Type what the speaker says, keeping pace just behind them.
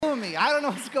doing me. I don't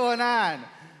know what's going on.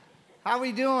 How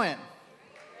we doing?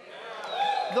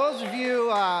 Those of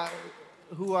you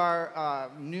who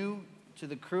are new to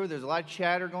the crew, there's a lot of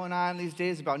chatter going on these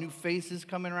days about new faces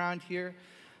coming around here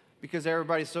because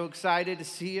everybody's so excited to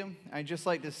see you. I'd just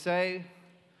like to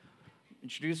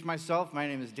introduce myself. My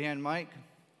name is Dan Mike,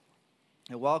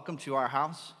 and welcome to our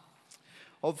house.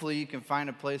 Hopefully you can find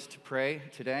a place to pray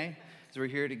today as we're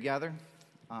here together.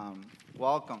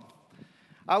 Welcome.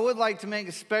 I would like to make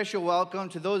a special welcome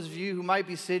to those of you who might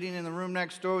be sitting in the room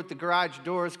next door with the garage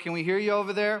doors. Can we hear you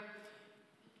over there?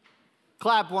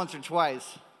 Clap once or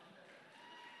twice.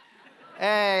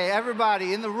 Hey,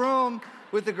 everybody in the room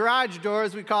with the garage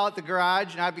doors, we call it the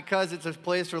garage, not because it's a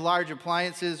place for large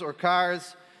appliances or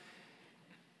cars,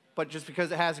 but just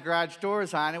because it has garage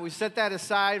doors on it. We set that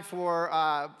aside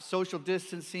for social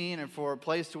distancing and for a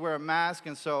place to wear a mask,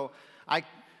 and so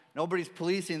nobody's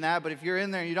policing that, but if you're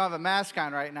in there and you don't have a mask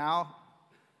on right now,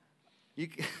 you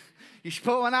should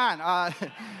put one on.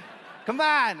 Come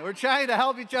on, we're trying to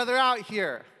help each other out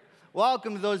here.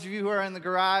 Welcome to those of you who are in the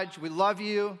garage. We love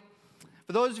you.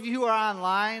 For those of you who are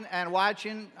online and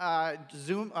watching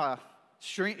Zoom,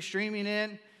 streaming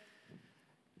in,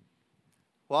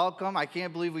 welcome. I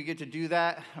can't believe we get to do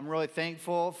that. I'm really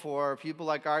thankful for people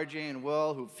like RJ and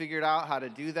Will who figured out how to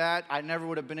do that. I never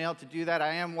would have been able to do that.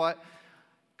 I am what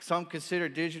some consider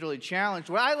digitally challenged.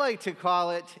 What I like to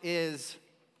call it is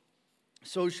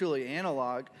socially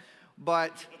analog,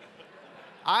 but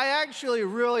I actually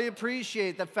really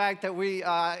appreciate the fact that we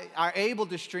are able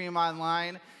to stream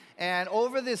online. And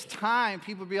over this time,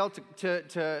 people be able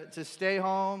to stay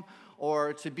home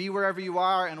or to be wherever you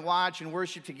are and watch and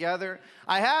worship together.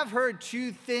 I have heard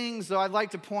two things, though, I'd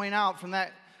like to point out from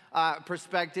that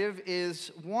perspective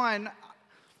is, one,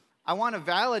 I want to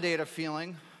validate a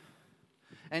feeling.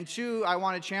 And two, I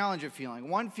want to challenge a feeling.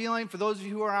 One feeling, for those of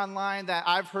you who are online, that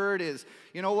I've heard is,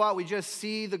 you know what, we just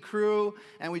see the crew,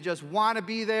 and we just want to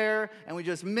be there, and we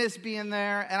just miss being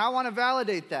there, and I want to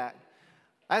validate that.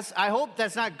 I hope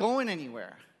that's not going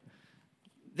anywhere.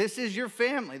 This is your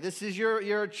family. This is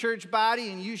your church body,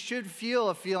 and you should feel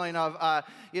a feeling of,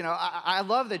 I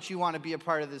love that you want to be a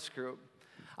part of this group.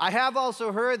 I have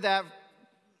also heard that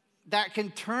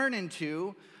can turn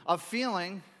into a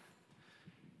feeling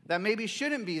that maybe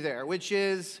shouldn't be there, which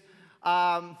is,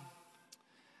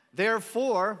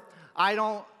 therefore, I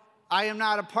am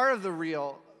not a part of the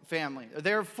real family.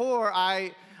 Therefore,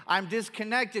 I'm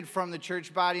disconnected from the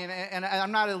church body, and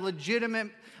I'm not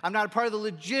a part of the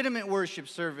legitimate worship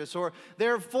service, or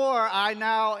therefore, I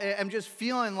now am just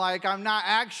feeling like I'm not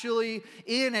actually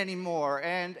in anymore,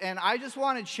 and I just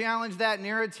want to challenge that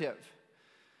narrative.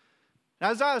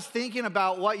 As I was thinking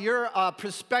about what your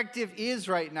perspective is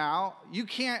right now,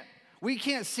 we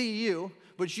can't see you,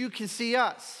 but you can see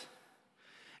us.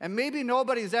 And maybe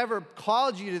nobody's ever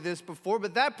called you to this before,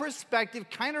 but that perspective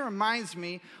kind of reminds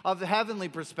me of the heavenly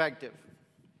perspective.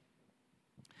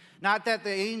 Not that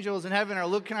the angels in heaven are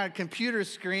looking at a computer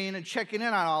screen and checking in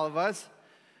on all of us,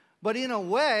 but in a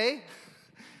way,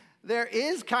 there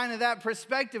is kind of that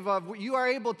perspective of you are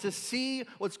able to see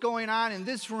what's going on in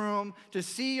this room, to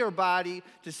see your body,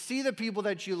 to see the people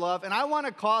that you love. And I want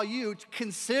to call you to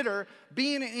consider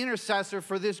being an intercessor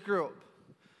for this group.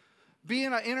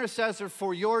 Being an intercessor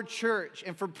for your church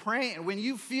and for praying. When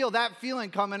you feel that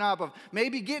feeling coming up of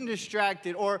maybe getting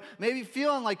distracted or maybe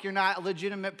feeling like you're not a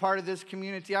legitimate part of this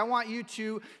community, I want you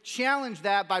to challenge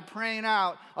that by praying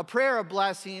out a prayer of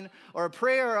blessing or a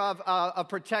prayer of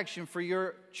protection for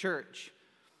your church.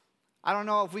 I don't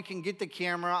know if we can get the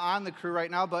camera on the crew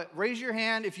right now, but raise your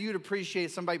hand if you'd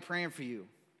appreciate somebody praying for you.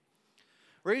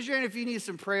 Raise your hand if you need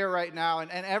some prayer right now.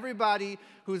 And everybody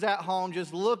who's at home,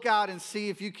 just look out and see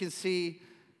if you can see.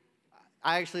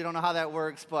 I actually don't know how that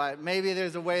works, but maybe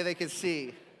there's a way they can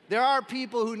see. There are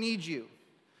people who need you.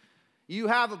 You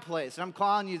have a place, and I'm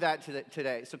calling you that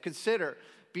today. So consider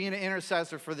being an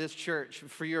intercessor for this church,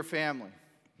 for your family.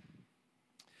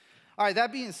 All right,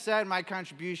 that being said, my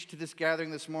contribution to this gathering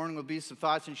this morning will be some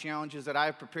thoughts and challenges that I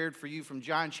have prepared for you from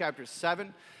John chapter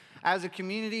 7. As a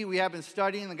community, we have been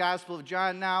studying the Gospel of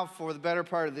John now for the better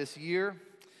part of this year,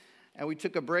 and we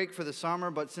took a break for the summer,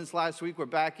 but since last week, we're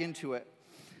back into it.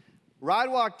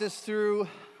 Rod walked us through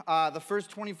the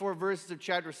first 24 verses of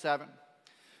chapter 7,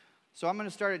 so I'm going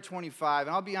to start at 25,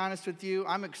 and I'll be honest with you,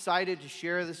 I'm excited to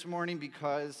share this morning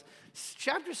because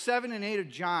chapter 7 and 8 of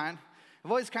John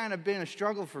have always kind of been a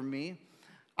struggle for me.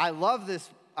 I love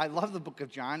the book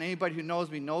of John. Anybody who knows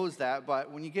me knows that,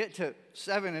 but when you get to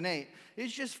 7 and 8,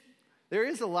 there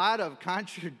is a lot of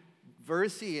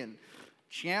controversy and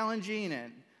challenging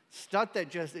and stuff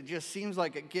that it just seems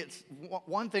like it gets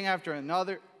one thing after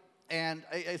another. And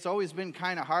it's always been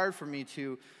kind of hard for me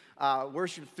to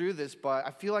worship through this, but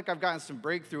I feel like I've gotten some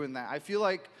breakthrough in that. I feel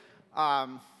like, I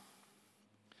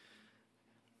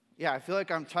feel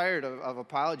like I'm tired of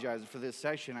apologizing for this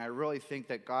section. I really think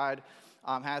that God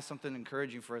has something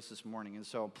encouraging for us this morning. And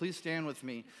so please stand with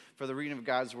me for the reading of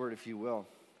God's word, if you will.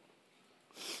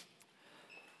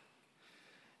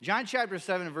 John chapter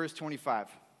 7 and verse 25.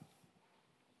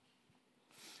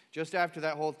 Just after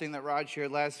that whole thing that Rod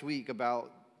shared last week about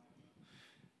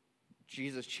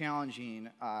Jesus challenging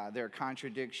their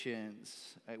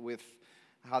contradictions with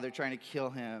how they're trying to kill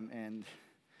him and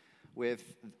with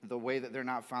the way that they're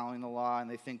not following the law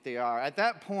and they think they are. At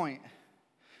that point,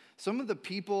 some of the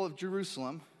people of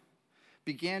Jerusalem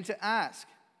began to ask,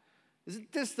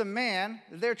 isn't this the man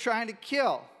that they're trying to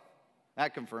kill?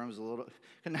 That confirms a little,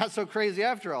 not so crazy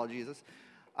after all, Jesus.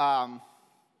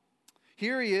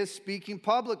 Here he is speaking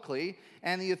publicly,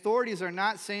 and the authorities are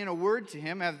not saying a word to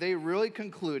him. Have they really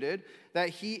concluded that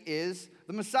he is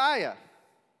the Messiah?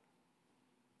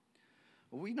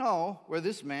 Well, we know where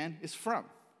this man is from.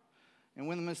 And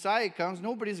when the Messiah comes,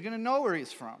 nobody's going to know where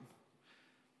he's from.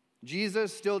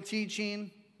 Jesus, still teaching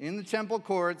in the temple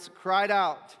courts, cried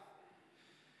out,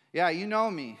 yeah, you know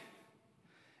me.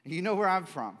 You know where I'm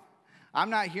from.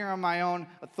 I'm not here on my own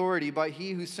authority, but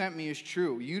he who sent me is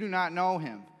true. You do not know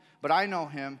him. But I know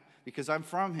him because I'm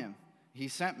from him. He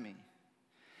sent me.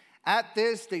 At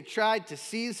this, they tried to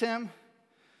seize him,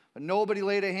 but nobody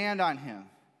laid a hand on him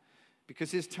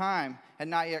because his time had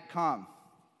not yet come.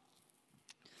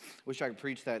 Wish I could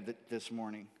preach that this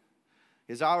morning.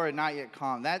 His hour had not yet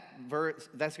come. That verse,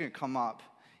 that's going to come up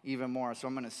even more, so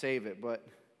I'm going to save it. But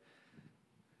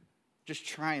just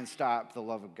try and stop the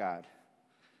love of God.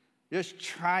 Just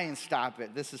try and stop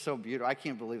it. This is so beautiful. I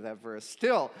can't believe that verse.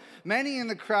 Still, many in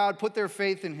the crowd put their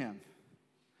faith in him.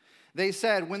 They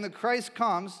said, when the Christ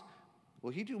comes,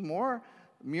 will he do more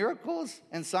miracles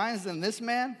and signs than this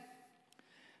man?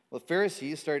 Well, the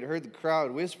Pharisees started to hear the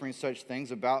crowd whispering such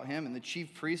things about him, and the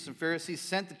chief priests and Pharisees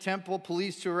sent the temple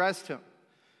police to arrest him.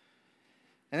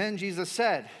 And then Jesus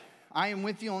said, I am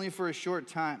with you only for a short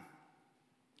time.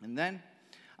 And then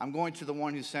I'm going to the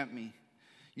one who sent me.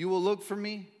 You will look for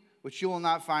me, but you will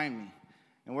not find me.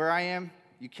 And where I am,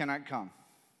 you cannot come.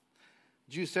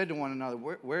 The Jews said to one another,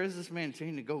 where is this man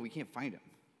intending to go? We can't find him.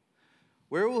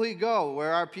 Where will he go?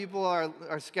 Where our people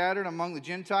are scattered among the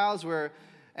Gentiles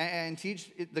and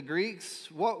teach the Greeks?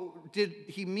 What did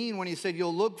he mean when he said,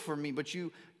 you'll look for me, but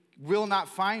you will not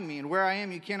find me? And where I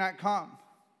am, you cannot come.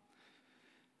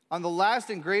 On the last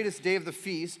and greatest day of the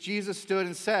feast, Jesus stood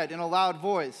and said in a loud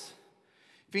voice,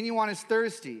 if anyone is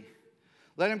thirsty,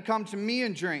 let him come to me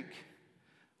and drink.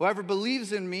 Whoever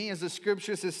believes in me, as the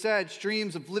scriptures have said,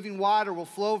 streams of living water will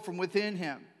flow from within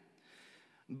him.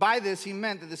 By this he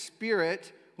meant that the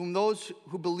Spirit, whom those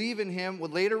who believe in him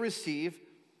would later receive,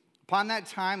 upon that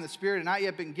time the Spirit had not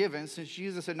yet been given, since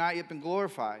Jesus had not yet been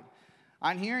glorified.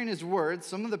 On hearing his words,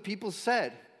 some of the people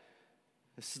said,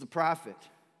 this is the prophet.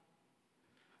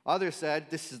 Others said,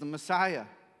 this is the Messiah.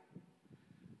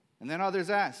 And then others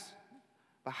asked,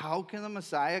 but how can the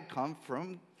Messiah come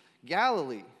from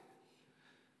Galilee?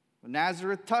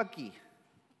 Nazareth, Tucky.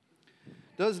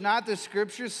 Does not the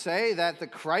scriptures say that the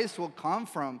Christ will come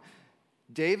from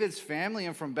David's family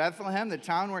and from Bethlehem, the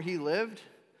town where he lived?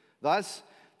 Thus,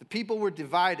 the people were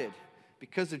divided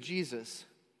because of Jesus.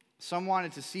 Some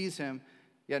wanted to seize him,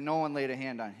 yet no one laid a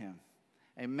hand on him.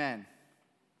 Amen.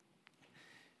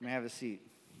 You may have a seat.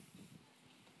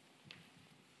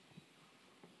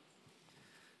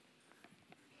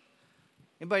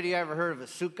 Anybody ever heard of a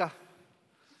sukkah?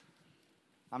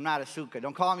 I'm not a sukkah.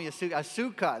 Don't call me a sukkah. A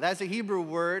sukkah, that's a Hebrew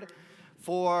word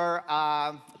for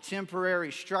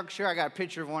temporary structure. I got a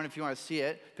picture of one if you want to see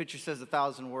it. Picture says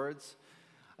 1,000 words.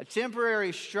 A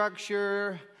temporary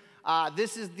structure,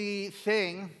 this is the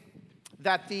thing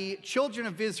that the children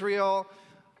of Israel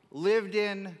lived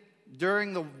in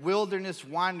during the wilderness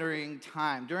wandering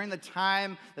time, during the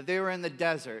time that they were in the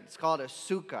desert. It's called a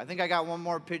sukkah. I think I got one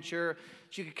more picture.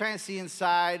 So you can kind of see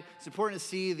inside. It's important to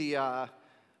see the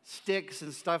sticks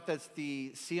and stuff that's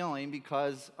the ceiling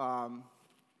because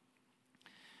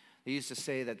they used to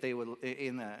say that they would,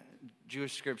 in the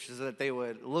Jewish scriptures, that they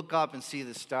would look up and see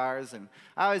the stars. And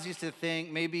I always used to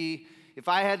think maybe if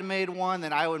I had made one,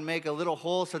 then I would make a little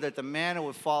hole so that the manna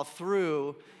would fall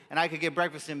through and I could get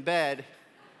breakfast in bed.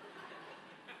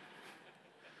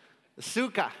 The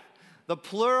sukkah. The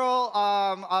plural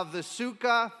of the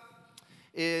sukkah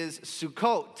is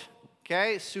Sukkot,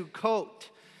 okay? Sukkot.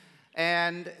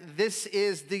 And this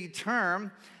is the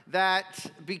term that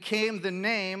became the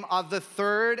name of the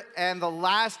third and the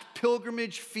last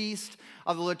pilgrimage feast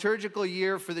of the liturgical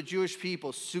year for the Jewish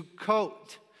people,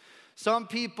 Sukkot. Some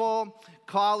people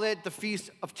call it the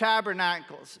Feast of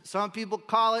Tabernacles. Some people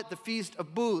call it the Feast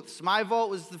of Booths. My vote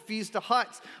was the Feast of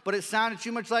Huts, but it sounded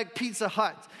too much like Pizza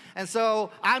Hut. And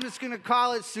so I'm just going to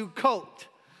call it Sukkot.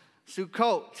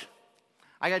 Sukkot.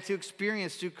 I got to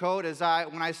experience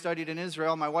Sukkot when I studied in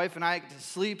Israel. My wife and I got to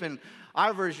sleep in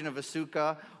our version of a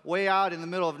sukkah way out in the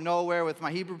middle of nowhere with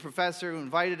my Hebrew professor who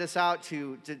invited us out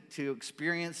to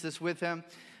experience this with him.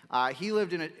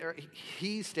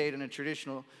 He stayed in a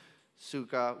traditional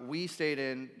sukkah. We stayed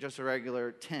in just a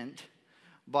regular tent.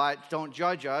 But don't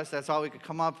judge us. That's all we could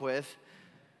come up with.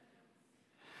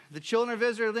 The children of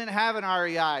Israel didn't have an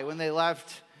REI when they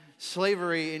left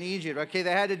slavery in Egypt. Okay,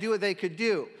 they had to do what they could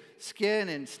do. Skin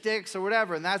and sticks or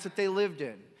whatever. And that's what they lived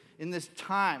in this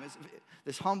time.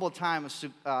 This humble time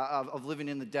of living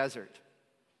in the desert.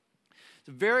 It's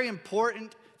a very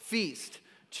important feast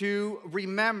to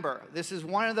remember. This is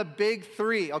one of the big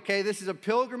three, okay? This is a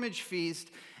pilgrimage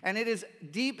feast, and it is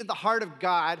deep in the heart of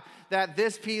God that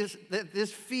this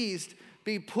feast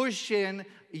be pushed in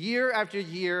year after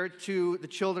year to the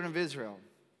children of Israel.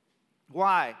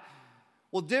 Why?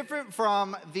 Well, different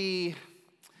from the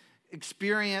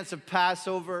experience of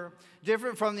Passover,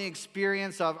 different from the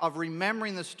experience of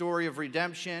remembering the story of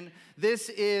redemption, this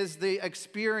is the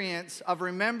experience of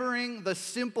remembering the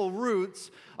simple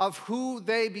roots of who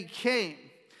they became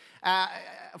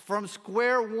from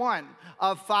square one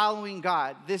of following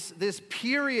God. This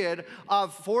period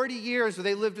of 40 years where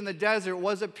they lived in the desert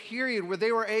was a period where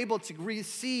they were able to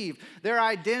receive their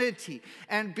identity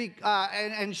and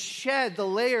shed the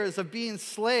layers of being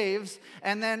slaves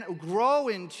and then grow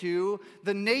into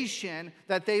the nation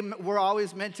that they were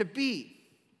always meant to be.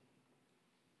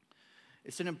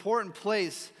 It's an important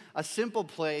place, a simple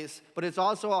place, but it's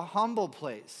also a humble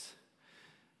place.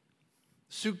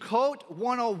 Sukkot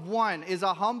 101 is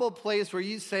a humble place where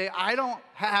you say, I don't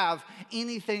have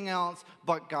anything else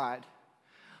but God.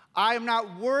 I am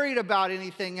not worried about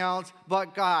anything else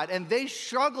but God. And they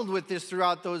struggled with this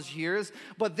throughout those years,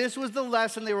 but this was the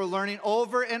lesson they were learning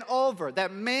over and over,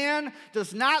 that man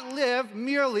does not live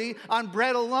merely on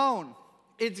bread alone.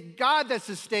 It's God that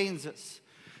sustains us.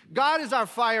 God is our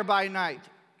fire by night.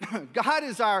 God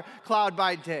is our cloud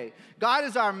by day. God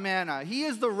is our manna. He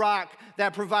is the rock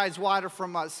that provides water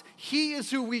from us. He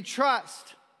is who we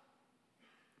trust.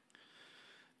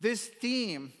 This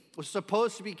theme was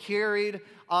supposed to be carried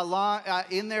along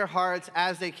in their hearts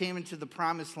as they came into the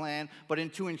promised land,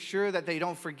 but to ensure that they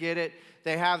don't forget it,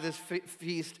 they have this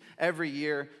feast every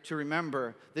year to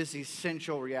remember this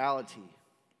essential reality.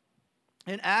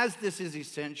 And as this is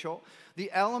essential, the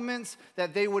elements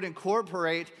that they would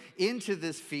incorporate into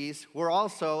this feast were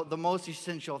also the most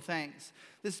essential things.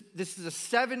 This is a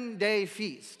 7-day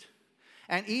feast.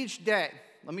 And each day,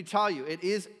 let me tell you, it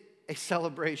is a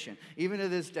celebration, even to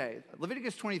this day.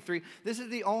 Leviticus 23, this is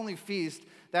the only feast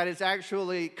that is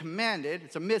actually commanded,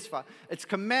 it's a mitzvah, it's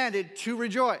commanded to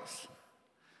rejoice,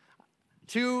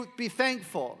 to be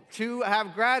thankful, to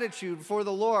have gratitude for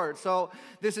the Lord. So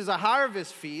this is a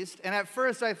harvest feast, and at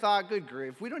first I thought, good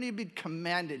grief, we don't need to be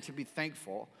commanded to be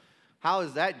thankful. How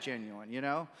is that genuine, you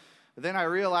know? But then I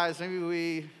realized maybe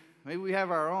we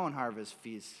have our own harvest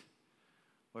feast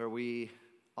where we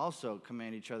also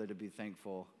command each other to be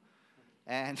thankful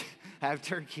and have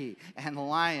turkey and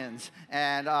lions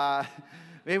and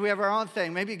maybe we have our own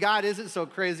thing. Maybe God isn't so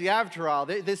crazy after all.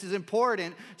 This is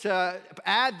important to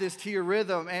add this to your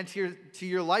rhythm and to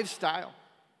your lifestyle.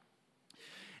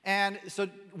 And so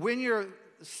when you're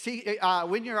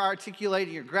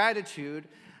articulating your gratitude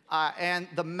and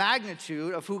the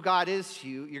magnitude of who God is to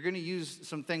you, you're going to use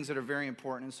some things that are very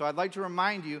important. And so I'd like to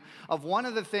remind you of one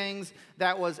of the things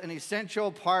that was an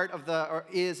essential part of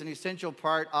is an essential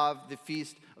part of the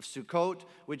Feast of Sukkot,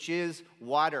 which is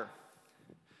water.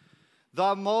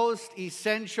 The most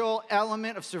essential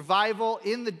element of survival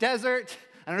in the desert,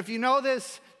 I don't know if you know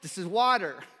this is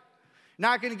water.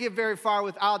 Not going to get very far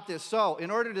without this. So, in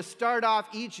order to start off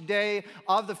each day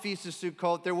of the Feast of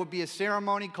Sukkot, there will be a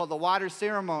ceremony called the water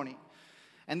ceremony.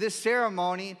 And this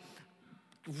ceremony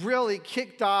really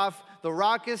kicked off the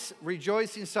raucous,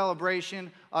 rejoicing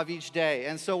celebration of each day.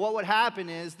 And so what would happen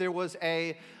is there was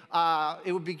it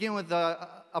would begin with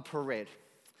a parade.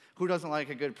 Who doesn't like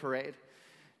a good parade?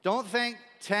 Don't think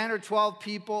 10 or 12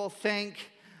 people. Think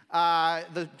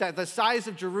the size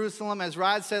of Jerusalem, as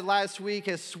Rod said last week,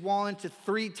 has swollen to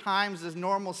 3 times its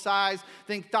normal size.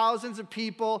 Think thousands of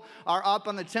people are up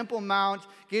on the Temple Mount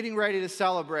getting ready to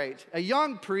celebrate. A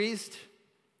young priest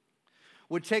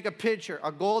would take a pitcher,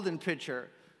 a golden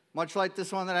pitcher, much like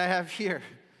this one that I have here.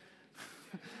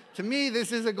 To me,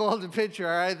 this is a golden pitcher,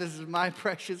 all right? This is my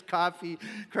precious coffee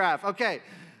craft. Okay,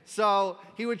 so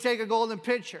he would take a golden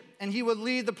pitcher, and he would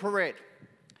lead the parade,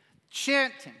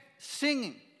 chanting,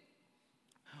 singing.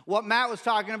 What Matt was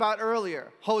talking about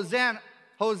earlier, Hosanna,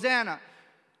 Hosanna,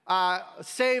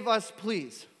 save us,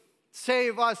 please.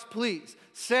 Save us, please.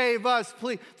 Save us,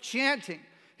 please. Chanting.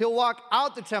 He'll walk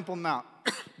out the Temple Mount,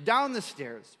 down the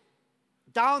stairs,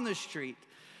 down the street,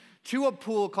 to a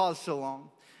pool called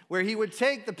Siloam, where he would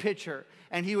take the pitcher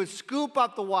and he would scoop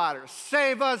up the water.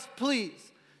 Save us,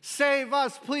 please. Save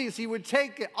us, please. He would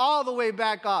take it all the way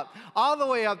back up, all the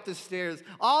way up the stairs,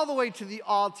 all the way to the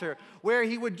altar, where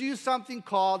he would do something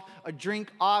called a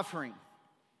drink offering,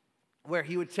 where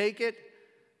he would take it,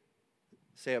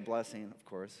 say a blessing, of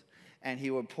course, and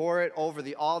he would pour it over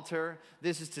the altar.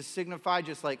 This is to signify,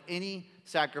 just like any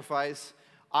sacrifice,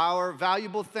 our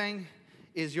valuable thing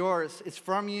is yours. It's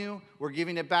from you. We're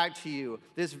giving it back to you.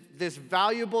 This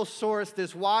valuable source,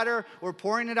 this water, we're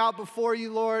pouring it out before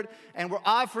you, Lord, and we're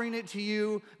offering it to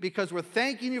you because we're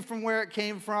thanking you from where it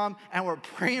came from, and we're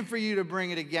praying for you to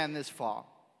bring it again this fall.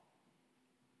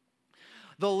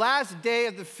 The last day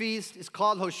of the feast is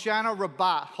called Hosanna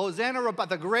Rabbah. Hosanna Rabbah,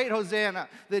 the great Hosanna,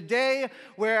 the day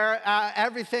where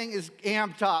everything is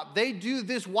amped up. They do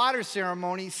this water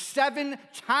ceremony 7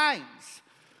 times.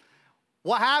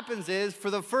 What happens is,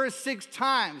 for the first 6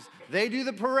 times, they do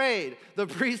the parade. The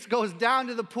priest goes down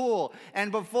to the pool,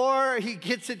 and before he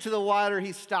gets it to the water,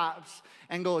 he stops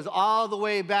and goes all the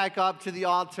way back up to the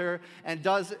altar and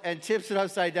tips it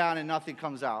upside down, and nothing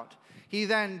comes out. He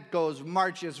then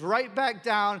marches right back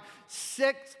down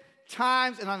 6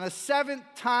 times, and on the 7th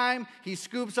time, he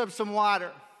scoops up some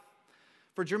water.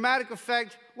 For dramatic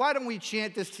effect, why don't we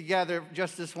chant this together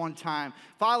just this one time?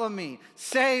 Follow me.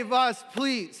 Save us,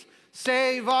 please.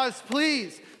 Save us,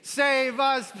 please. Save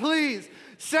us, please.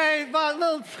 Save us, a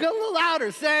little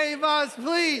louder. Save us,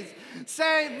 please.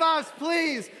 Save us,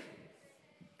 please.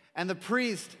 And the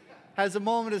priest has a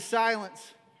moment of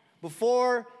silence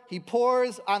before he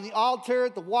pours on the altar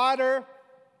the water.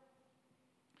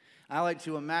 I like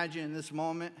to imagine in this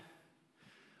moment,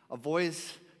 a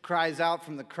voice cries out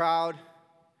from the crowd,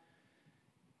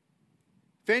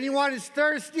 "If anyone is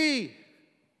thirsty,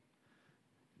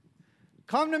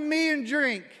 come to me and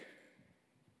drink."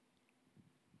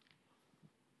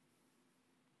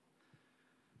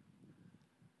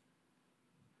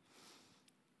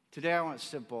 Today I want a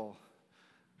simple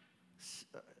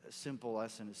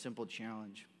lesson, a simple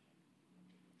challenge.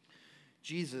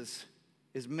 Jesus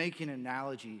is making an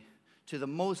analogy to the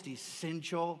most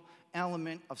essential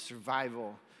element of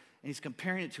survival, and he's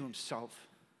comparing it to himself.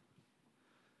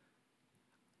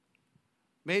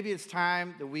 Maybe it's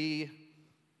time that we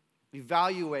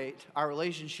evaluate our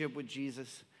relationship with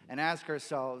Jesus and ask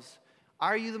ourselves,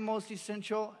 are you the most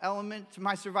essential element to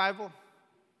my survival?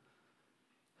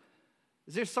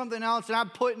 Is there something else that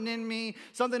I'm putting in me,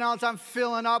 something else I'm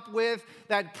filling up with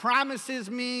that promises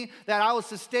me that I will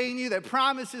sustain you, that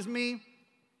promises me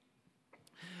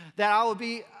that I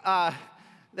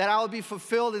will be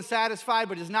fulfilled and satisfied,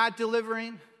 but is not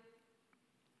delivering?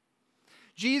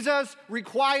 Jesus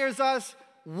requires us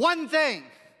one thing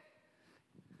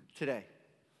today.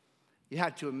 You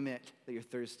have to admit that you're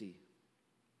thirsty.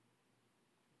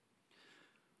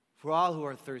 For all who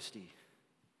are thirsty,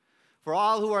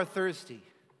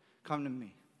 come to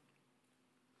me.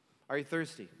 Are you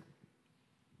thirsty?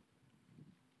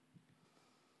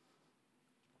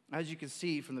 As you can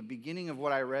see from the beginning of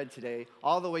what I read today,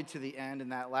 all the way to the end in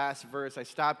that last verse, I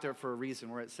stopped there for a reason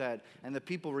where it said, "And the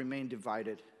people remained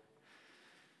divided."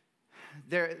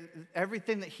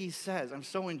 Everything that he says, I'm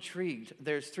so intrigued.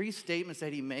 There's 3 statements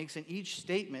that he makes, and each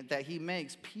statement that he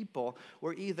makes, people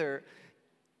were either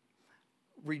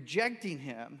rejecting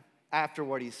him after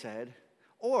what he said,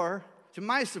 or, to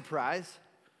my surprise,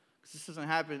 because this doesn't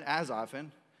happen as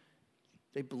often,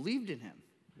 they believed in him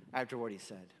after what he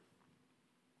said.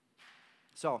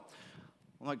 So,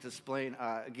 I'd like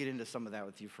to get into some of that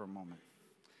with you for a moment.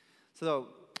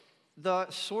 So,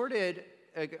 the sordid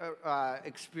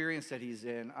experience that he's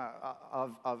in,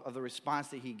 of the response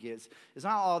that he gets, is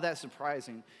not all that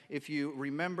surprising if you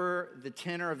remember the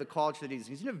tenor of the culture that he's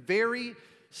in. He's in a very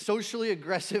socially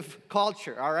aggressive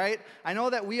culture, all right? I know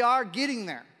that we are getting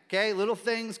there, okay? Little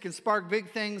things can spark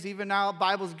big things. Even now,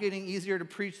 Bible's getting easier to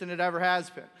preach than it ever has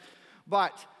been.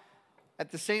 But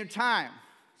at the same time,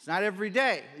 it's not every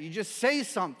day. You just say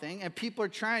something and people are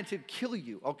trying to kill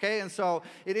you, okay? And so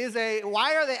it is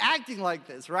why are they acting like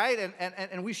this, right?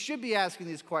 And we should be asking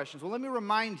these questions. Well, let me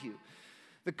remind you,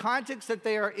 the context that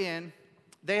they are in,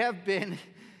 they have been,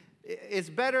 it's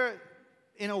better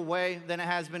in a way than it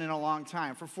has been in a long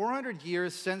time. For 400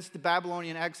 years since the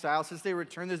Babylonian exile, since they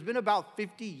returned, there's been about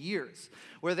 50 years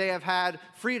where they have had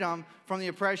freedom from the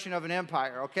oppression of an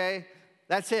empire, okay?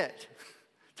 That's it,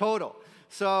 total.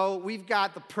 So we've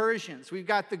got the Persians, we've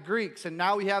got the Greeks, and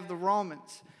now we have the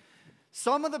Romans.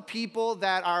 Some of the people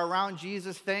that are around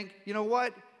Jesus think, you know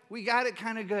what? We got it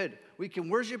kind of good. We can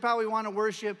worship how we want to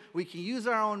worship. We can use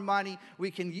our own money. We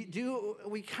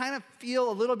kind of feel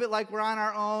a little bit like we're on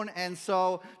our own. And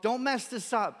so don't mess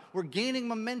this up. We're gaining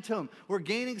momentum. We're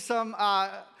gaining some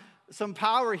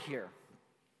power here.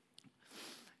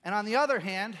 And on the other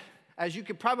hand, as you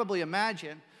could probably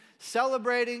imagine,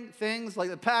 celebrating things like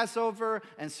the Passover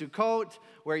and Sukkot,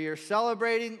 where you're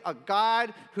celebrating a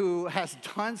God who has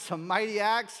done some mighty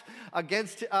acts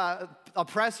against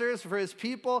oppressors for his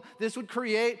people, this would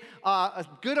create a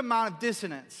good amount of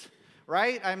dissonance,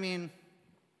 right? I mean,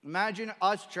 imagine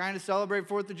us trying to celebrate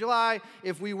 4th of July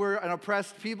if we were an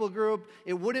oppressed people group.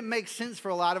 It wouldn't make sense for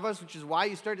a lot of us, which is why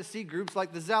you start to see groups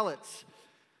like the Zealots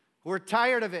who are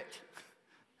tired of it.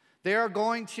 They are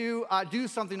going to do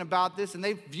something about this, and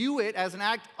they view it as an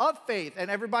act of faith, and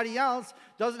everybody else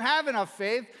doesn't have enough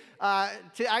faith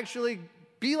to actually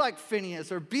be like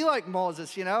Phineas or be like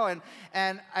Moses, you know,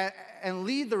 and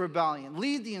lead the rebellion,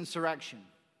 lead the insurrection.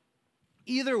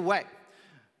 Either way,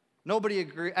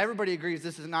 everybody agrees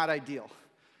this is not ideal,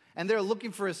 and they're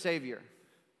looking for a savior.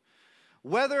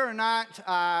 Whether or not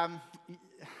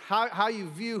how you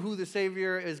view who the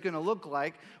savior is going to look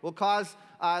like will cause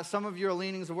some of your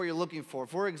leanings of what you're looking for.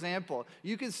 For example,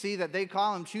 you can see that they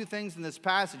call him two things in this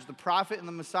passage, the prophet and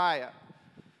the Messiah.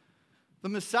 The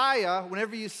Messiah,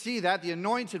 whenever you see that, the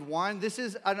anointed one, this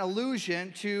is an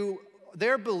allusion to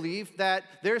their belief that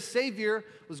their Savior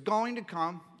was going to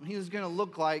come, and he was going to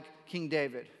look like King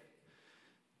David.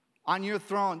 On your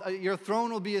throne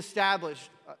will be established.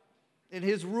 In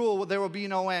his rule, there will be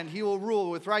no end. He will rule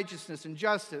with righteousness and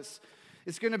justice.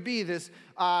 It's going to be this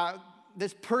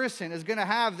person is going to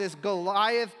have this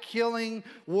Goliath-killing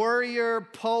warrior,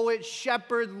 poet,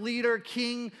 shepherd, leader,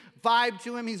 king vibe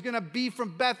to him. He's going to be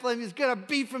from Bethlehem. He's going to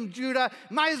be from Judah.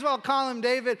 Might as well call him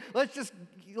David. Let's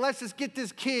just get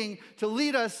this king to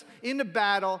lead us into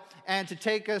battle and to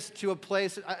take us to a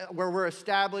place where we're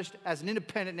established as an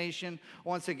independent nation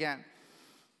once again.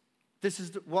 This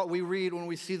is what we read when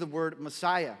we see the word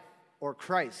Messiah or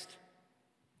Christ.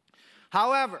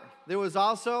 However, there was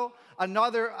also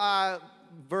another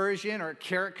version or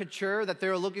caricature that they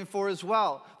were looking for as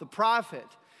well, the prophet.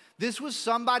 This was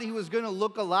somebody who was going to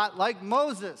look a lot like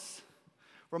Moses.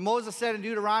 Where Moses said in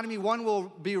Deuteronomy, one will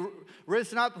be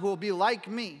risen up who will be like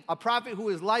me, a prophet who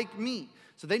is like me.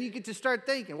 So then you get to start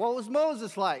thinking, what was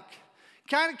Moses like?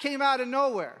 Kind of came out of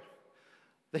nowhere.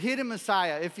 The hidden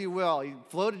Messiah, if you will. He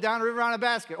floated down the river on a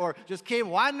basket, or just came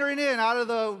wandering in out of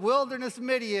the wilderness of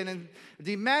Midian and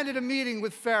demanded a meeting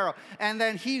with Pharaoh. And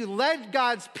then he led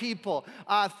God's people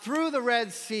through the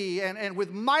Red Sea and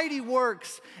with mighty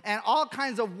works and all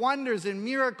kinds of wonders and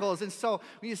miracles. And so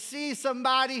you see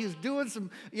somebody who's doing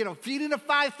some, feeding the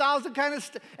 5,000 kind of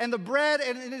stuff, and the bread,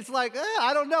 and it's like,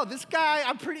 I don't know, this guy,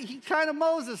 he's kind of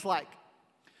Moses-like.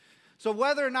 So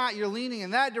whether or not you're leaning in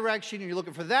that direction and you're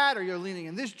looking for that, or you're leaning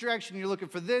in this direction and you're looking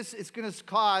for this, it's going to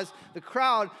cause the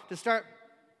crowd to start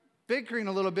bickering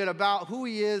a little bit about who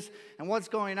he is and what's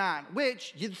going on,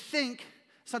 which you'd think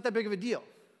it's not that big of a deal.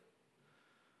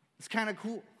 It's kind of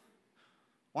cool.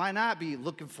 Why not be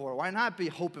looking for, why not be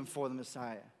hoping for the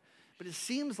Messiah? But it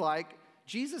seems like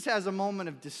Jesus has a moment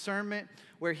of discernment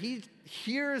where he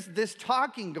hears this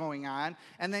talking going on,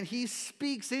 and then he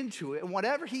speaks into it, and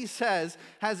whatever he says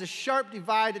has a sharp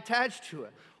divide attached to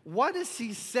it. What is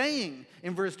he saying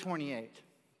in verse 28?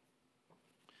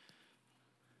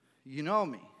 You know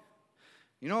me.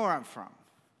 You know where I'm from.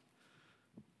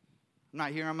 I'm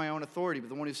not here on my own authority, but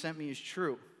the one who sent me is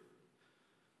true.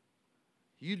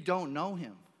 You don't know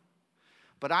him,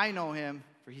 but I know him,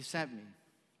 for he sent me.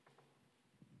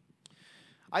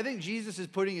 I think Jesus is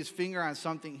putting his finger on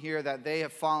something here that they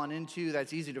have fallen into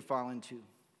that's easy to fall into.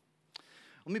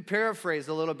 Let me paraphrase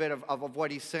a little bit of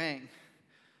what he's saying.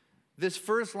 This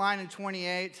first line in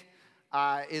 28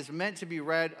 is meant to be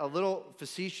read a little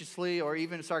facetiously or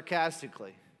even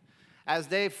sarcastically, as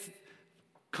they've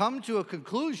come to a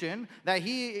conclusion that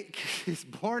he is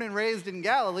born and raised in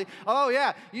Galilee. Oh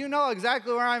yeah, you know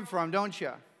exactly where I'm from, don't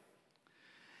you?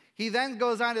 He then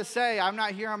goes on to say, I'm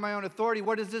not here on my own authority.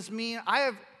 What does this mean? I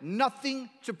have nothing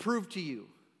to prove to you.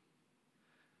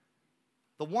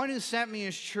 The one who sent me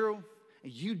is true,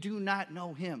 and you do not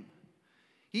know him.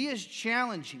 He is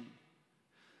challenging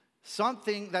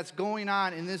something that's going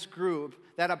on in this group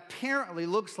that apparently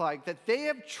looks like that they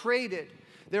have traded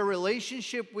their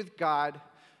relationship with God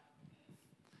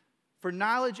for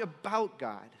knowledge about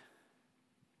God.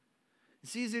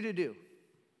 It's easy to do.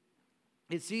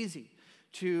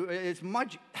 It's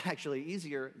much actually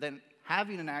easier than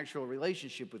having an actual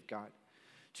relationship with God.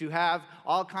 To have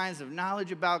all kinds of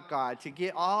knowledge about God, to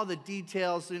get all the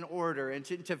details in order, and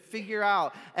to figure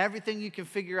out everything you can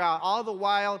figure out. All the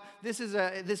while, this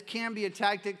can be a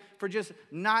tactic for just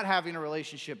not having a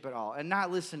relationship at all and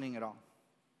not listening at all.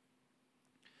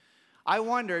 I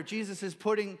wonder if Jesus is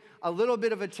putting a little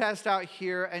bit of a test out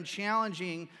here and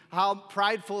challenging how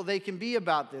prideful they can be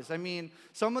about this. I mean,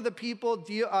 some of the people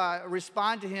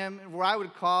respond to him, what I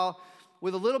would call,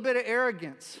 with a little bit of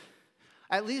arrogance.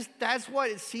 At least that's what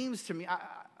it seems to me.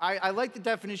 I like the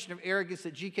definition of arrogance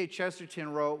that G.K.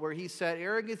 Chesterton wrote, where he said,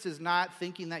 arrogance is not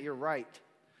thinking that you're right.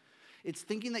 It's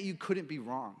thinking that you couldn't be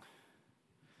wrong.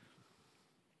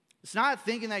 It's not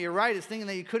thinking that you're right, it's thinking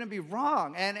that you couldn't be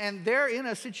wrong. And they're in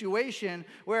a situation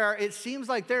where it seems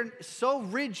like they're so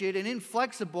rigid and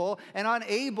inflexible and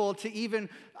unable to even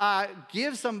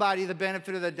give somebody the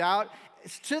benefit of the doubt,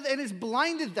 and it's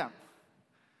blinded them.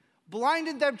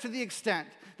 Blinded them to the extent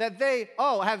that they,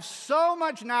 have so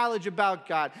much knowledge about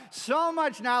God, so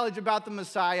much knowledge about the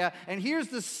Messiah, and here's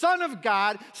the Son of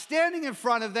God standing in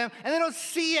front of them, and they don't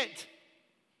see it.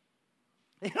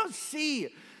 They don't see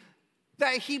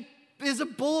that he is a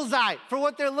bullseye for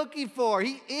what they're looking for.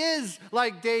 He is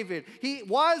like David. He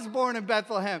was born in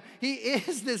Bethlehem. He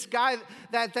is this guy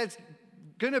that's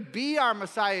going to be our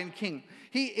Messiah and King.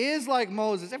 He is like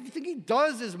Moses. Everything he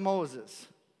does is Moses.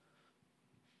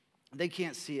 They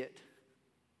can't see it.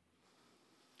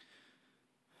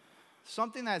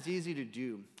 Something that's easy to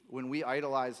do when we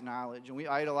idolize knowledge and we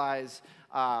idolize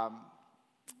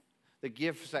the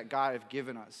gifts that God has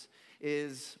given us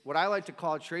is what I like to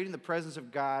call trading the presence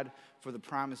of God for the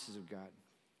promises of God.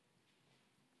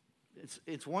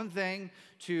 It's one thing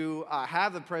to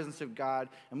have the presence of God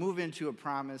and move into a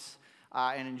promise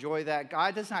and enjoy that.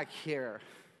 God does not care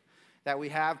that we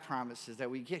have promises, that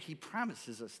we get. He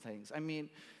promises us things. I mean,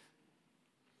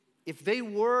 if they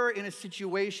were in a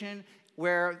situation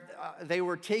where they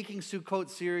were taking Sukkot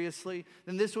seriously,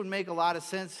 then this would make a lot of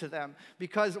sense to them.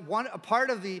 Because a part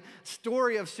of the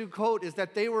story of Sukkot is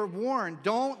that they were warned,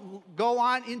 don't go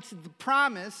on into the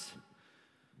promise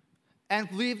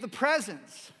and leave the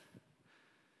presence.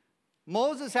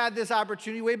 Moses had this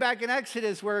opportunity way back in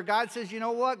Exodus where God says, you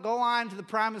know what, go on to the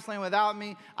promised land without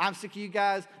me. I'm sick of you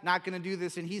guys, not going to do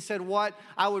this. And he said, what?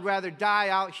 I would rather die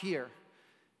out here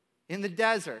in the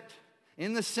desert,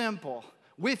 in the simple,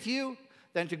 with you,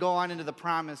 than to go on into the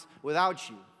promise without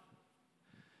you.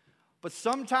 But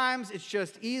sometimes it's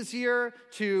just easier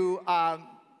to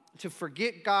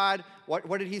forget God.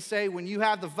 What did he say? When you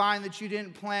have the vine that you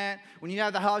didn't plant, when you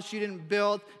have the house you didn't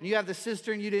build, and you have the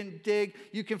cistern you didn't dig,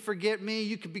 you can forget me.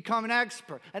 You can become an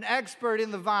expert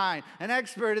in the vine, an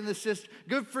expert in the cistern.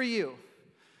 Good for you.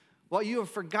 Well, you have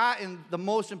forgotten the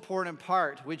most important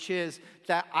part, which is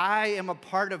that I am a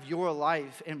part of your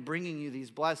life in bringing you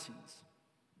these blessings.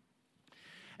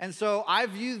 And so I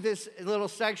view this little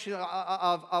section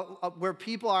of where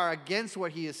people are against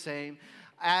what he is saying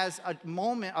as a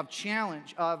moment of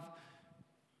challenge of,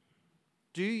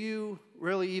 do you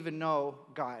really even know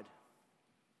God?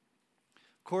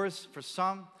 Of course, for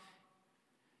some,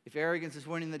 if arrogance is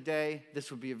winning the day, this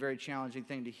would be a very challenging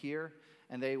thing to hear,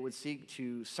 and they would seek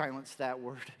to silence that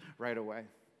word right away.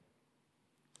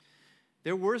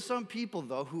 There were some people,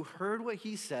 though, who heard what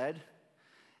he said,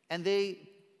 and they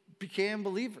became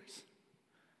believers.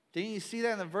 Didn't you see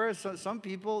that in the verse? Some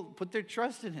people put their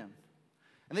trust in him.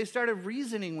 And they started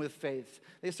reasoning with faith.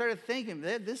 They started thinking,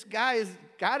 this guy has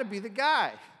got to be the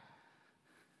guy.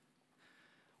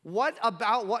 What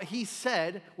about what he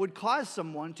said would cause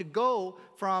someone to go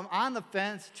from on the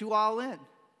fence to all in?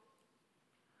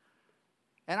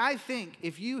 And I think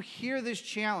if you hear this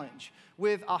challenge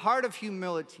with a heart of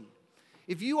humility,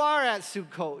 if you are at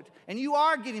Sukkot and you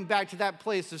are getting back to that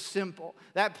place of simple,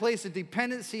 that place of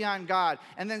dependency on God,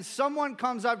 and then someone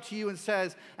comes up to you and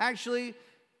says, actually,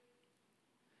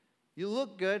 you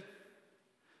look good,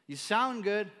 you sound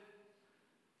good,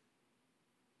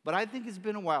 but I think it's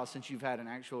been a while since you've had an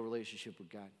actual relationship with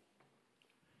God.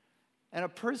 And a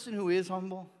person who is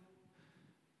humble,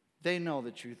 they know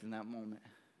the truth in that moment.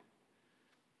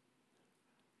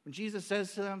 When Jesus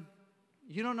says to them,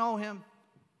 you don't know him,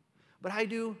 but I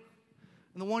do,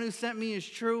 and the one who sent me is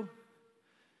true,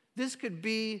 this could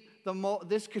be the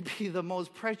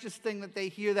most precious thing that they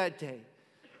hear that day.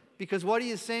 Because what he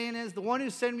is saying is, the one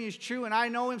who sent me is true, and I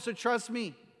know him, so trust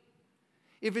me.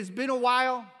 If it's been a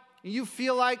while, and you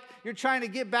feel like you're trying to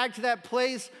get back to that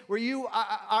place where you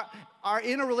are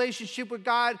in a relationship with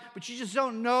God, but you just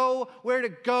don't know where to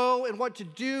go and what to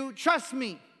do, trust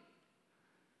me.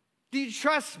 Do you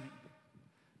trust me?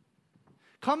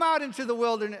 Come out into the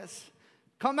wilderness.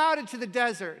 Come out into the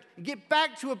desert and get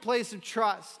back to a place of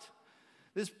trust.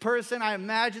 This person, I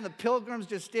imagine the pilgrims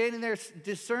just standing there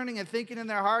discerning and thinking in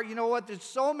their heart, you know what, there's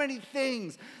so many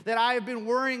things that I have been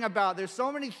worrying about. There's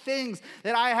so many things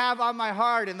that I have on my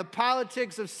heart, and the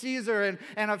politics of Caesar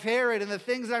and of Herod and the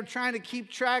things that I'm trying to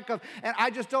keep track of. And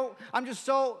I'm just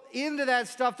so into that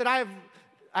stuff that I've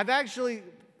actually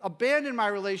abandoned my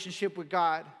relationship with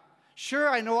God. Sure,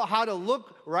 I know how to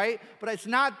look right, but it's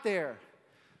not there.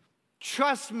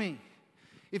 Trust me.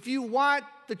 If you want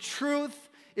the truth,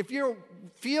 if you're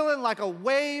feeling like a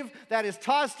wave that is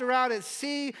tossed around at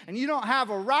sea and you don't have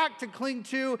a rock to cling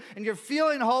to and you're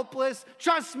feeling hopeless,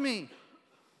 trust me.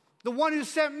 The one who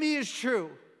sent me is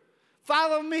true.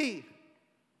 Follow me.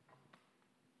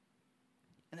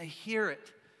 And they hear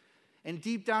it. And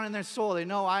deep down in their soul, they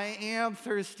know I am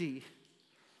thirsty.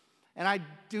 And I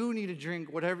do need a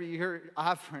drink, whatever you're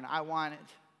offering. I want it.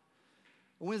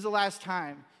 When's the last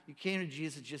time you came to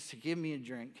Jesus just to give me a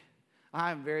drink?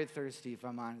 I'm very thirsty, if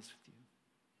I'm honest with you.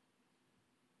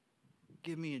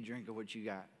 Give me a drink of what you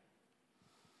got.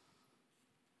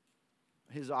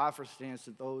 His offer stands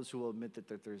to those who will admit that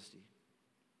they're thirsty.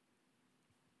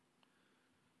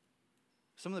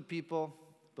 Some of the people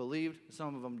believed,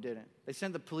 some of them didn't. They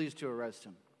sent the police to arrest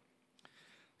him.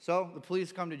 So the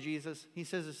police come to Jesus. He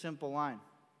says a simple line.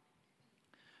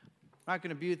 I'm not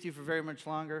going to be with you for very much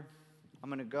longer. I'm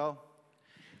going to go,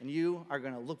 and you are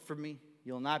going to look for me.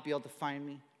 You'll not be able to find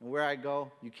me, and where I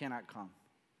go, you cannot come.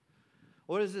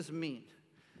 What does this mean?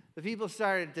 The people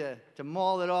started to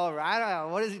mull it over. I don't know,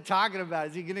 what is he talking about?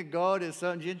 Is he going to go to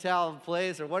some Gentile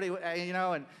place, or what?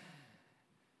 And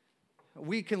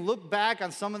we can look back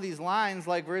on some of these lines,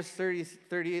 like verse 30,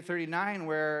 38, 39,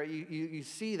 where you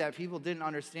see that people didn't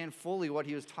understand fully what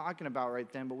he was talking about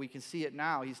right then, but we can see it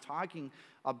now. He's talking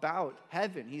about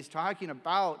heaven. He's talking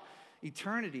about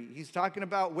eternity. He's talking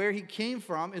about where he came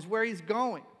from is where he's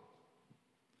going.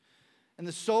 And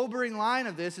the sobering line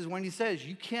of this is when he says,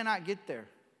 you cannot get there.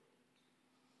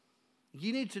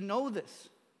 You need to know this.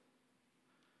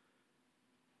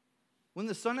 When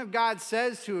the Son of God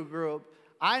says to a group,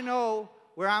 I know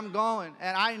where I'm going,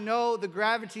 and I know the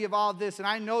gravity of all this, and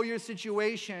I know your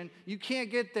situation, you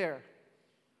can't get there.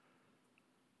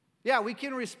 Yeah, we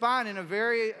can respond in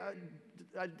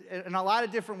a lot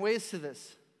of different ways to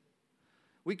this.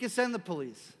 We can send the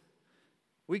police.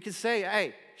 We can say,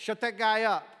 hey, shut that guy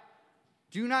up.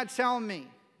 Do not tell me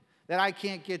that I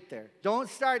can't get there. Don't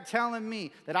start telling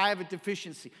me that I have a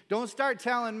deficiency. Don't start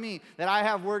telling me that I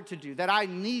have work to do, that I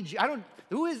need you.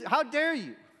 How dare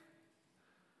you?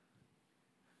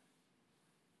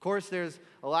 Of course, there's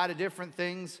a lot of different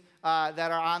things that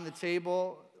are on the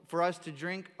table for us to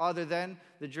drink other than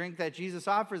the drink that Jesus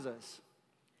offers us.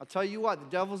 I'll tell you what, the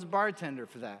devil's a bartender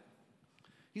for that.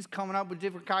 He's coming up with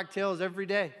different cocktails every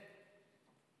day.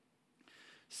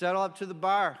 Settle up to the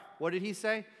bar. What did he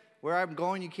say? Where I'm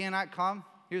going, you cannot come.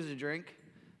 Here's a drink.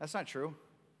 That's not true.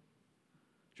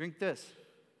 Drink this.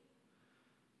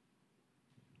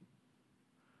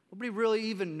 Nobody really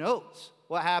even knows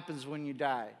what happens when you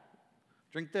die.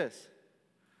 Drink this.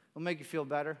 It'll make you feel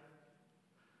better.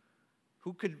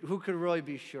 Who could really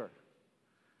be sure?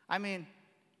 I mean,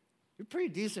 you're a pretty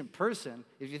decent person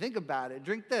if you think about it.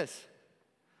 Drink this.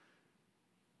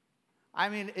 I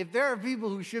mean, if there are people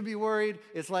who should be worried,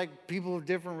 it's like people of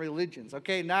different religions.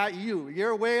 Okay, not you.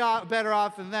 You're way better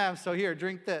off than them, so here,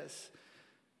 drink this.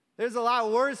 There's a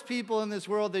lot worse people in this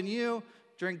world than you.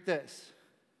 Drink this.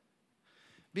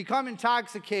 Become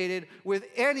intoxicated with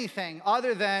anything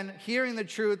other than hearing the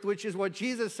truth, which is what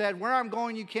Jesus said, where I'm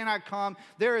going, you cannot come.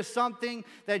 There is something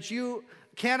that you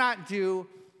cannot do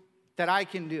that I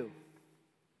can do.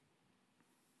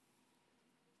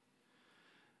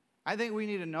 I think we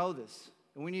need to know this,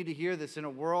 and we need to hear this in a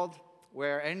world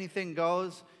where anything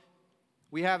goes.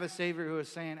 We have a Savior who is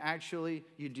saying, actually,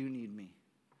 you do need me,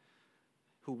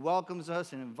 who welcomes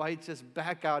us and invites us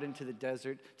back out into the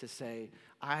desert to say,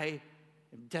 I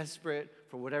am desperate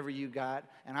for whatever you got,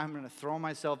 and I'm going to throw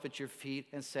myself at your feet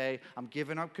and say, I'm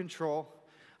giving up control.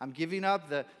 I'm giving up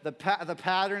the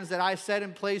patterns that I set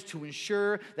in place to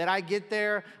ensure that I get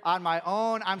there on my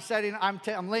own.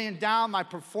 I'm laying down my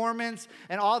performance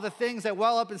and all the things that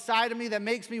well up inside of me that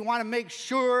makes me want to make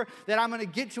sure that I'm going to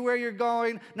get to where you're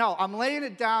going. No, I'm laying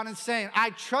it down and saying, I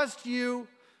trust you.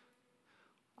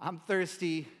 I'm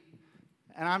thirsty,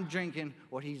 and I'm drinking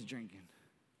what he's drinking.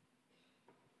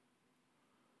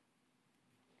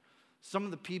 Some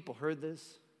of the people heard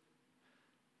this,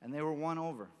 and they were won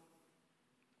over.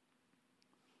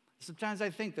 Sometimes I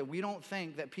think that we don't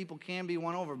think that people can be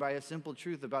won over by a simple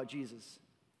truth about Jesus.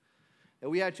 That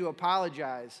we have to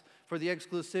apologize for the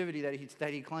exclusivity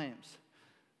that he claims.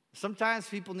 Sometimes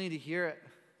people need to hear it.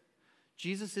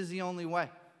 Jesus is the only way.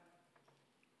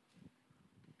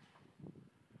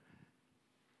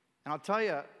 And I'll tell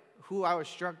you who I was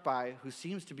struck by, who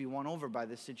seems to be won over by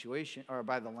this situation, or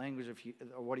by the language of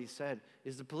what he said,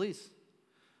 is the police.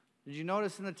 Did you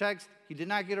notice in the text, he did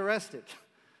not get arrested?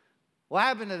 What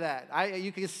happened to that?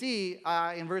 You can see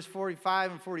in verse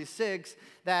 45 and 46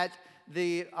 that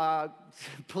the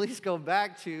police go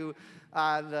back to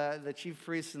the chief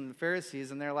priests and the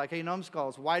Pharisees, and they're like, hey,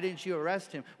 numbskulls, why didn't you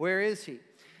arrest him? Where is he?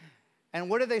 And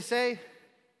what do they say?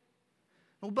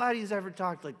 Nobody's ever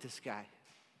talked like this guy.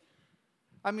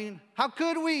 I mean, how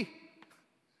could we?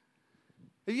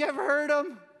 Have you ever heard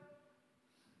him?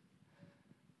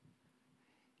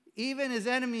 Even his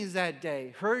enemies that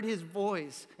day heard his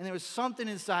voice, and there was something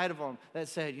inside of them that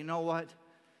said, you know what?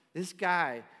 This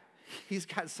guy, he's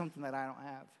got something that I don't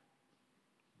have.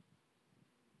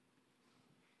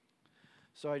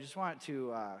 So I just want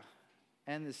to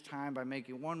end this time by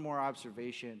making one more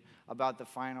observation about the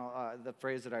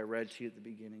phrase that I read to you at the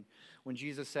beginning. When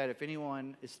Jesus said, if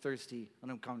anyone is thirsty,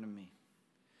 let him come to me.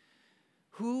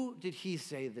 Who did he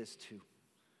say this to?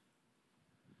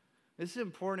 This is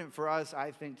important for us, I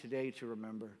think, today to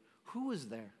remember. Who was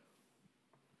there?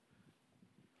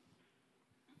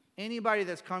 Anybody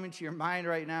that's coming to your mind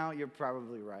right now, you're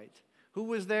probably right. Who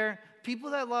was there?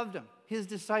 People that loved him, his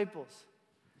disciples.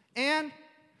 And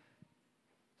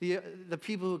the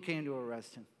people who came to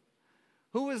arrest him.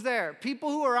 Who was there? People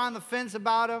who were on the fence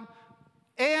about him,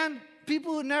 and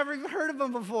people who never even heard of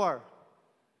him before.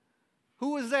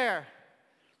 Who was there?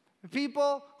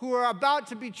 People who were about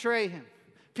to betray him.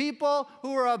 People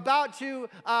who were about to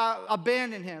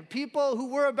abandon him. People who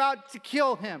were about to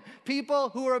kill him. People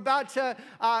who were about to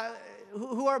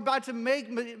who are about to make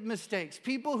mistakes.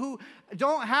 People who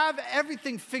don't have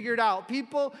everything figured out.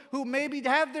 People who maybe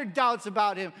have their doubts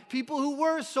about him. People who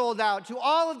were sold out. To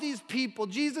all of these people,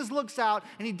 Jesus looks out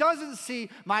and he doesn't see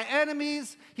my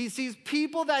enemies. He sees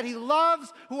people that he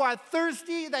loves who are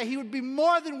thirsty, that he would be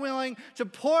more than willing to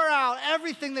pour out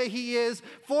everything that he is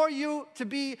for you to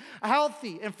be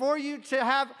healthy and for you to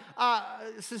have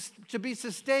to be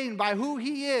sustained by who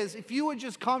he is if you would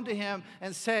just come to him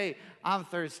and say, I'm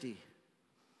thirsty.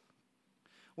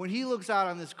 When he looks out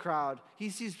on this crowd, he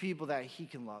sees people that he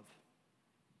can love.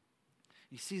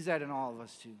 He sees that in all of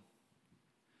us too.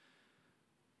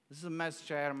 This is a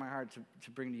message I had in my heart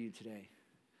to bring to you today.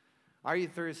 Are you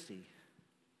thirsty?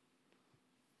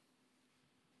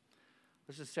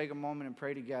 Let's just take a moment and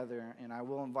pray together, and I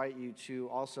will invite you to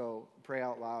also pray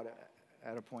out loud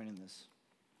at a point in this.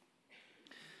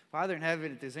 Father in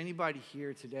heaven, if there's anybody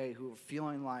here today who are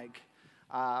feeling like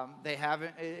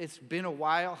it's been a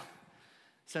while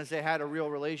since they had a real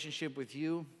relationship with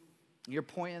you, you're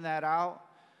pointing that out,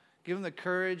 give them the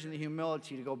courage and the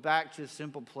humility to go back to a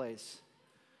simple place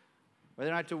where they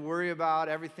don't have to worry about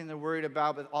everything they're worried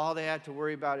about, but all they have to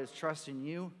worry about is trusting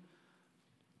you,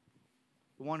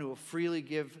 the one who will freely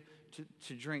give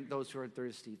to drink those who are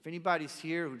thirsty. If anybody's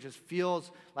here who just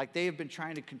feels like they have been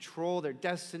trying to control their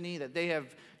destiny, that they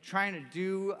have trying to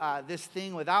do this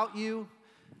thing without you,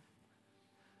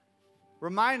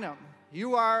 remind them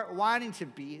you are wanting to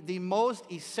be the most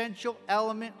essential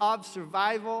element of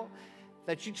survival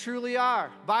that you truly are.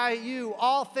 By you,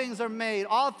 all things are made,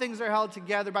 all things are held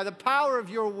together. By the power of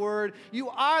your word, you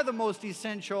are the most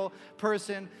essential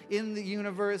person in the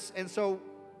universe. And so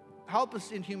help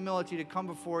us in humility to come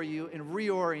before you and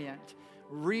reorient,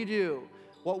 redo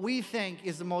what we think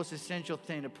is the most essential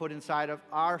thing to put inside of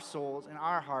our souls and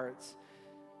our hearts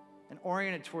and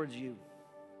orient it towards you.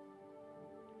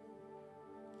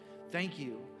 Thank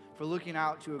you for looking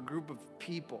out to a group of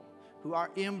people who are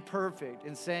imperfect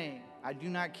and saying, I do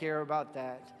not care about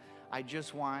that. I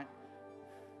just want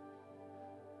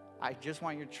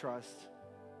your trust.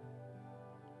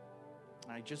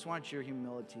 And I just want your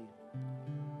humility.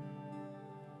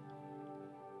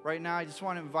 Right now, I just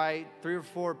want to invite 3 or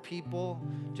 4 people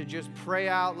to just pray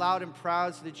out loud and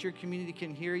proud so that your community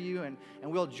can hear you. And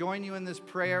we'll join you in this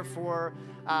prayer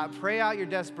pray out your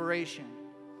desperation.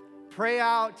 Pray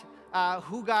out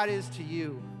who God is to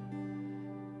you.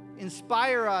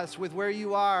 Inspire us with where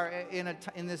you are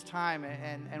in this time,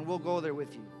 and we'll go there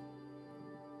with you.